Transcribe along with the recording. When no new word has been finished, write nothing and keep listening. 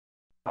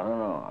I don't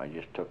know, I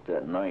just took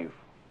that knife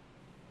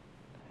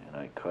and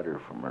I cut her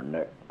from her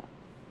neck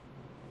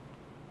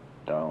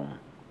down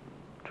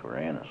to her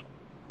anus.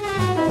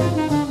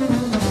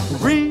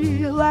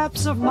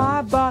 Relapse of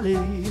my body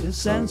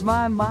sends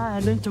my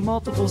mind into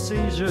multiple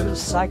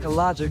seizures.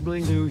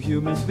 Psychologically new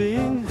human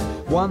being,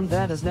 one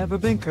that has never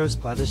been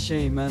cursed by the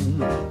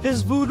shaman.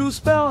 His voodoo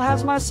spell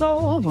has my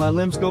soul, my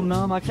limbs go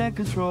numb, I can't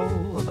control.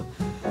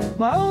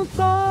 My own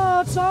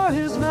thoughts are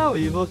his now,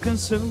 evil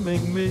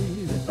consuming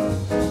me.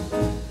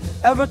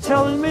 Ever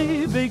telling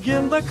me,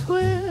 begin the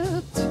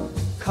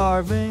clit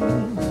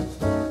carving,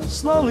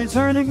 slowly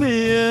turning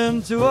me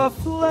into a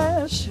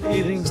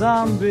flesh-eating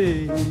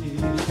zombie.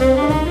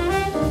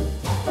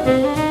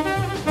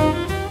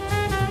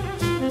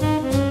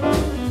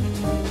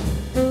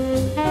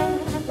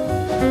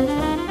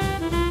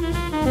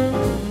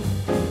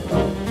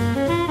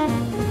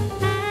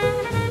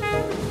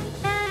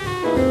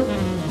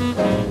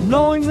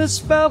 Knowing this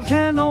spell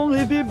can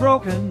only be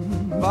broken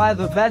by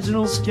the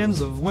vaginal skins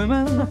of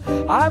women,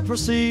 I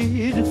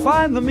proceed to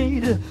find the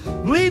meat.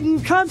 Bleeding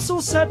cunts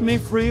will set me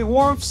free,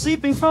 warmth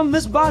seeping from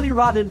this body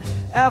rotted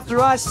after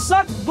I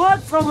suck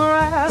blood from her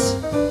ass.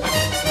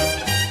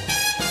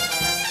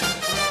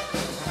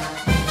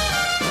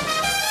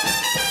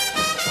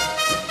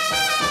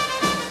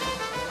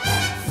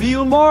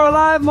 Feel more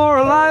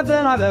alive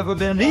than I've ever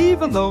been,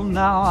 even though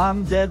now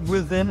I'm dead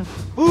within.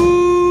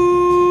 Ooh!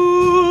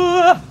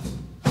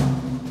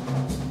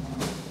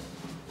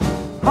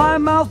 My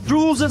mouth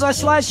drools as I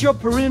slice your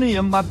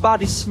perineum, my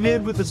body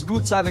smeared with its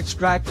roots I've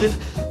extracted.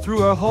 Through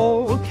her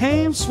hole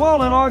came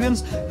swollen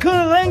organs,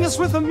 cunnilingus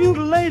with a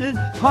mutilated.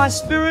 My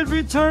spirit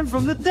returned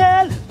from the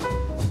dead,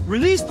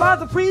 released by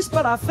the priest,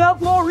 but I felt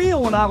more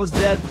real when I was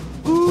dead.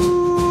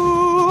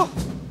 Ooh.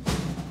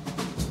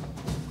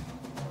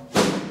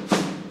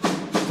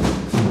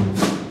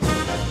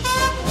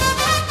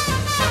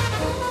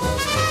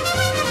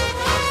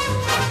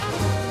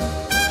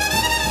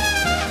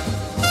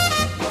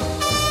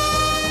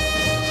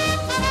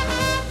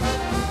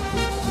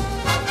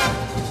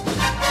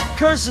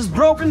 Curse is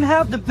broken,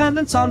 have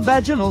dependence on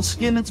vaginal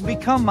skin. It's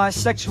become my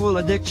sexual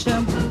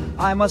addiction.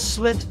 I'm a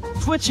slit,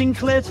 twitching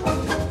clit,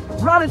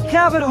 rotted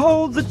cavity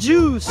hold the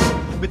juice.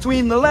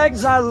 Between the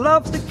legs I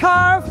love to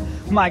carve,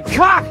 my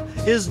cock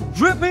is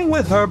dripping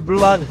with her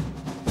blood.